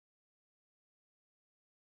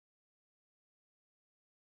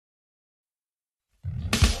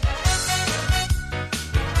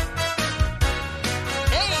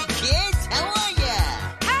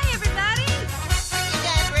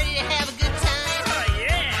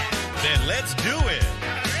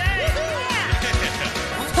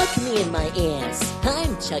me in my ass.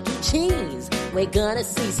 I'm Chuck E. Cheese. We're gonna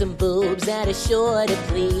see some boobs that are sure to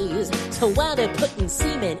please. So while they're putting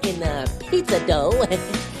semen in the pizza dough,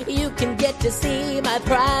 you can get to see my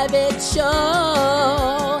private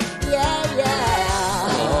show. Yeah,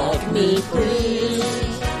 yeah. Fuck me,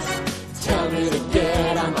 please. Tell me to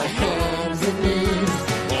get on my hands and knees.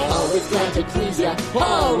 Always glad to please ya,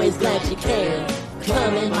 always glad you came.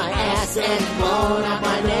 Come in my ass and moan out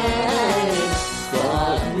my name.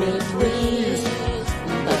 Fuck me, please.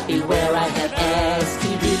 But beware, I have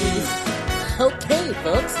STDs. Okay,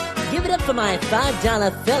 folks, give it up for my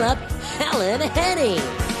 $5 Phillip, Helen Henny.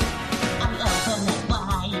 I'm open and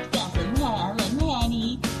wide, cousin Helen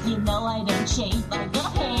Henny. You know I don't shave, I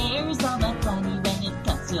got hairs on my funny when it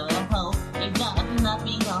comes to a hoe. Ain't got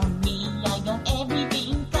nothing on me, I got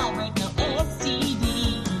everything covered, no STD.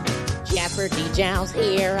 Jeopardy Jowls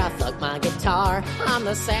here, I fuck my guitar. I'm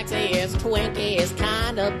the sexiest, twinkiest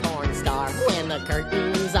kind of porn star. When the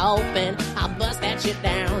curtains open, I'll bust that shit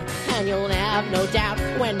down. And you'll have no doubt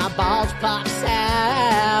when my balls pops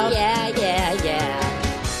out. Yeah, yeah, yeah.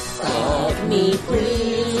 Fuck me,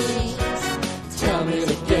 please. Tell me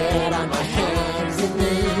to get on my hands and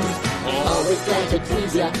knees. Always glad to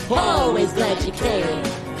please ya, always glad you came.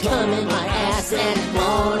 Come in my ass and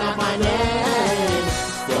moan out my name.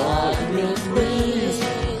 Fuck me, please.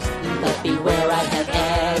 But beware, I have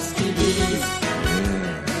STDs.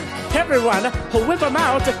 Everyone, whip 'em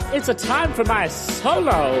out. It's a time for my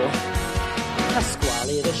solo.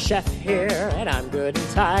 Pasquale the chef here, and I'm good and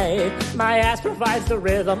tight. My ass provides the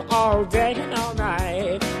rhythm all day and all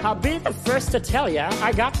night. I'll be the first to tell ya,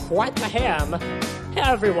 I got quite the ham.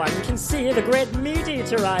 Everyone can see the great meat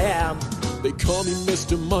eater I am. They call me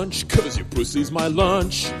Mr. Munch, cause your pussy's my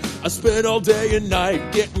lunch. I spend all day and night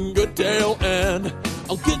getting good tail, and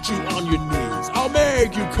I'll get you on your knees, I'll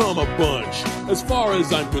make you come a bunch. As far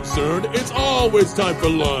as I'm concerned, it's always time for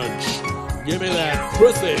lunch. Give me that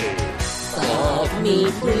pussy. Fuck me,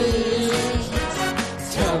 please.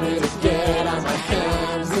 Tell me to get on my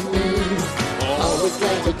hands and knees. Always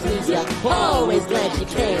glad to please ya, always glad you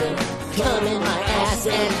came. Come in my ass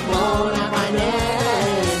and moan out my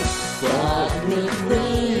name. Fuck me,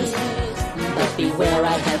 please. But beware,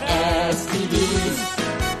 I have STDs.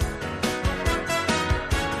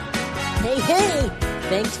 Hey, hey!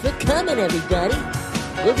 Thanks for coming, everybody.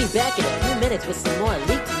 We'll be back in a few minutes with some more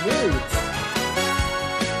leaked nudes.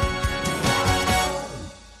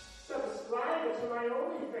 Subscribe to my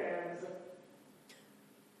OnlyFans.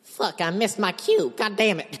 Fuck, I missed my cue. God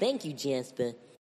damn it. Thank you, Jasper.